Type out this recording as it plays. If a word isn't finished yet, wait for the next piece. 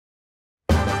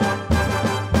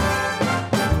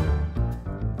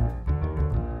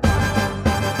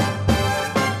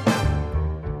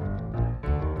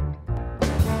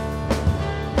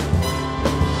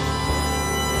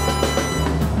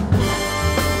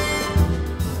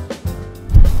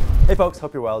Hey folks,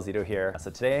 hope you're well. Zito here. So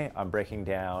today I'm breaking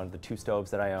down the two stoves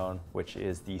that I own, which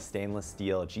is the stainless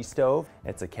steel G stove.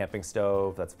 It's a camping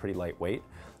stove that's pretty lightweight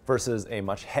versus a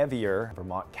much heavier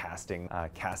Vermont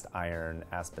cast iron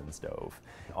Aspen stove.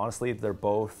 Honestly, they're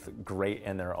both great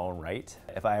in their own right.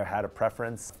 If I had a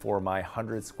preference for my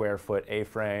 100 square foot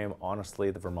A-frame,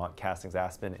 honestly, the Vermont Castings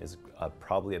Aspen is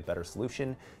probably a better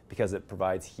solution because it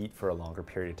provides heat for a longer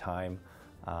period of time,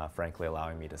 frankly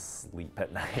allowing me to sleep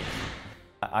at night.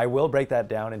 I will break that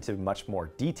down into much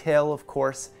more detail, of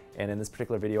course, and in this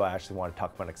particular video I actually want to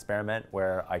talk about an experiment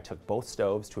where I took both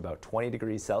stoves to about 20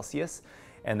 degrees Celsius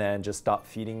and then just stopped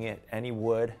feeding it any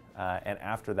wood, and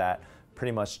after that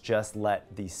pretty much just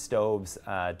let the stoves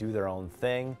do their own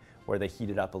thing where they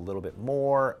heated up a little bit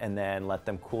more and then let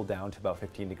them cool down to about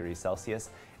 15 degrees Celsius.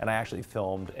 And I actually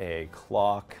filmed a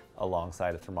clock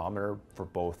alongside a thermometer for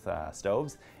both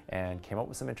stoves and came up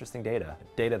with some interesting data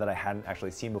that I hadn't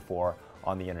actually seen before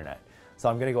on the internet. So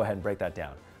I'm gonna go ahead and break that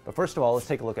down. But first of all, let's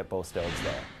take a look at both stoves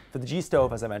there. For the G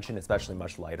stove, as I mentioned, it's actually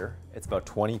much lighter. It's about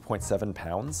 20.7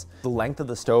 pounds. The length of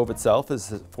the stove itself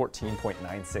is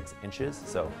 14.96 inches,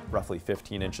 so roughly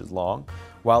 15 inches long,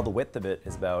 while the width of it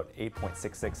is about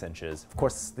 8.66 inches. Of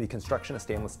course, the construction of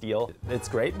stainless steel, it's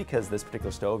great because this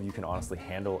particular stove, you can honestly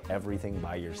handle everything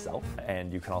by yourself,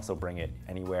 and you can also bring it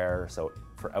anywhere. So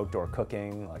for outdoor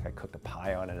cooking, like I cooked a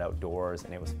pie on it outdoors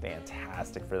and it was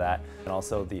fantastic for that. And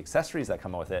also the accessories that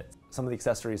come with it. Some of the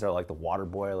accessories are like the water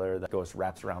boiler that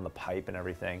wraps around the pipe and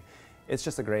everything. It's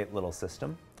just a great little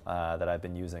system that I've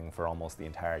been using for almost the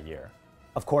entire year.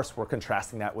 Of course, we're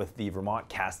contrasting that with the Vermont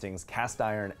Castings cast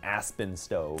iron Aspen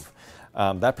stove.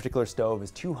 That particular stove is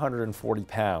 240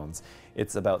 pounds.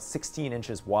 It's about 16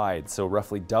 inches wide, so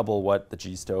roughly double what the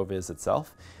G stove is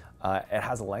itself. It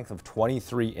has a length of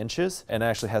 23 inches and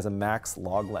actually has a max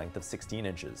log length of 16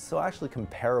 inches. So actually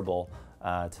comparable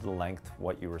to the length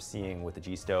what you were seeing with the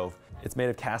G stove. It's made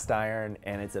of cast iron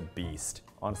and it's a beast.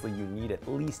 Honestly, you need at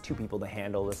least 2 people to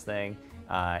handle this thing.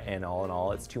 And all in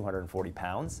all, it's 240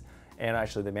 pounds. And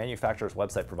actually the manufacturer's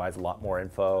website provides a lot more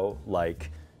info, like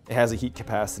it has a heat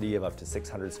capacity of up to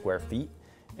 600 square feet.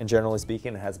 And generally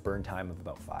speaking, it has burn time of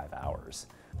about 5 hours.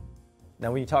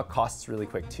 Now, when you talk costs really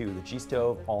quick too, the G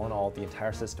stove, all in all, the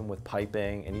entire system with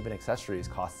piping and even accessories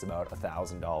costs about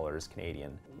 $1,000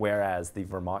 Canadian. Whereas the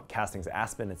Vermont Castings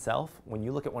Aspen itself, when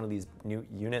you look at one of these new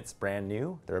units, brand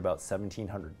new, they're about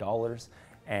 $1,700.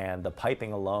 And the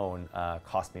piping alone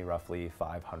cost me roughly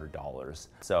 $500.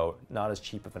 So not as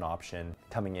cheap of an option,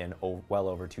 coming in well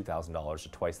over $2,000 to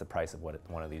twice the price of what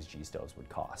one of these G stoves would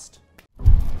cost.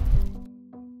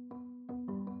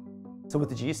 So with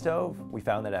the G stove, we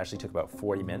found that it actually took about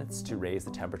 40 minutes to raise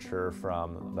the temperature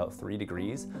from about 3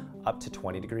 degrees up to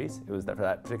 20 degrees. It was that for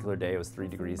that particular day, it was 3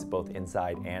 degrees both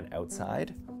inside and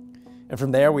outside. And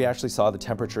from there, we actually saw the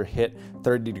temperature hit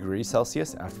 30 degrees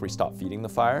Celsius after we stopped feeding the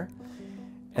fire.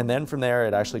 And then from there,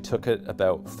 it actually took it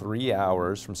about 3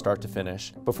 hours from start to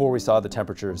finish before we saw the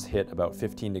temperatures hit about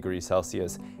 15 degrees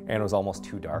Celsius, and it was almost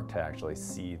too dark to actually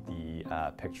see the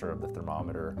picture of the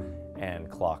thermometer and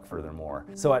clock furthermore.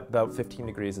 So at about 15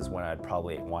 degrees is when I'd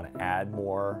probably want to add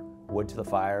more wood to the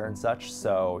fire and such.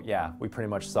 So yeah, we pretty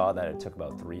much saw that it took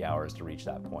about 3 hours to reach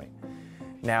that point.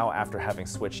 Now, after having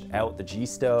switched out the G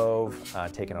stove,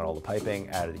 taken out all the piping,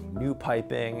 adding new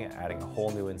piping, adding a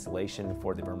whole new insulation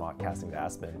for the Vermont Castings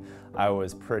Aspen, I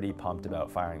was pretty pumped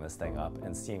about firing this thing up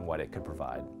and seeing what it could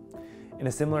provide. In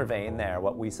a similar vein there,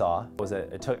 what we saw was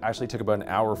it actually took about 1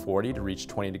 hour 40 to reach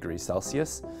 20 degrees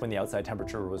Celsius, when the outside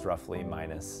temperature was roughly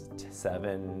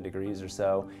 -7 degrees or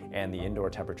so, and the indoor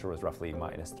temperature was roughly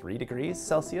 -3 degrees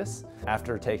Celsius.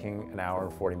 After taking 1 hour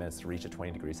and 40 minutes to reach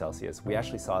 20 degrees Celsius, we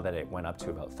actually saw that it went up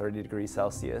to about 30 degrees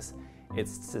Celsius. It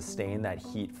sustained that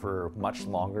heat for much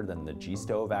longer than the G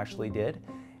stove actually did.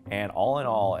 And all in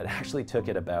all, it actually took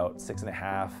it about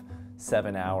 6.5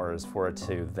 7 hours for it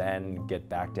to then get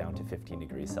back down to 15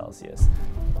 degrees Celsius.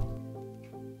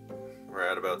 We're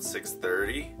at about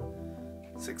 6:30,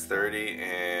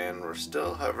 and we're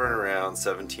still hovering around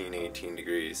 17, 18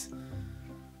 degrees.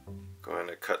 Going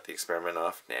to cut the experiment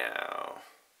off now.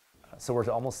 So we're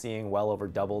almost seeing well over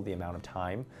double the amount of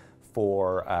time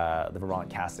for the Vermont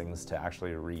Castings to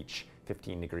actually reach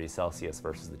 15 degrees Celsius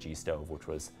versus the G stove, which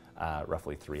was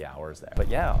roughly 3 hours there. But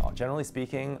yeah, generally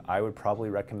speaking, I would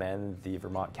probably recommend the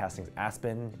Vermont Castings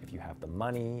Aspen if you have the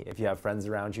money, if you have friends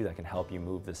around you that can help you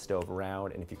move the stove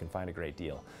around, and if you can find a great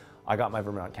deal. I got my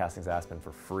Vermont Castings Aspen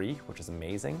for free, which is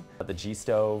amazing. But the G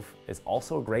stove is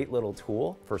also a great little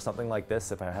tool for something like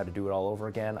this. If I had to do it all over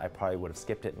again, I probably would have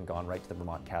skipped it and gone right to the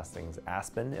Vermont Castings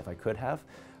Aspen if I could have.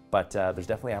 but there's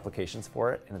definitely applications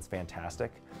for it, and it's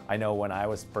fantastic. I know when I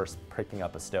was first picking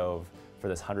up a stove for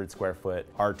this 100 square foot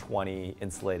R20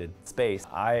 insulated space,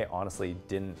 I honestly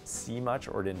didn't see much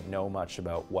or didn't know much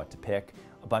about what to pick.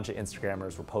 A bunch of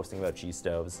Instagrammers were posting about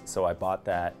G-stoves, so I bought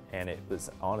that, and it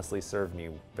was honestly served me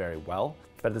very well.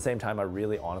 But at the same time, I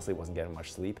really honestly wasn't getting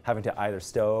much sleep. Having to either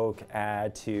stoke,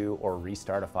 add to, or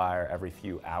restart a fire every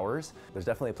few hours. There's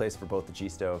definitely a place for both the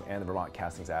G-stove and the Vermont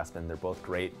Castings Aspen. They're both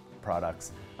great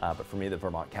products, but for me, the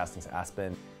Vermont Castings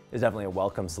Aspen is definitely a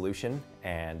welcome solution,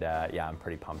 and yeah, I'm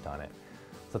pretty pumped on it.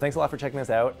 So thanks a lot for checking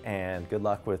this out, and good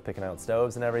luck with picking out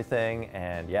stoves and everything,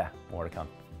 and yeah, more to come.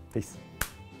 Peace.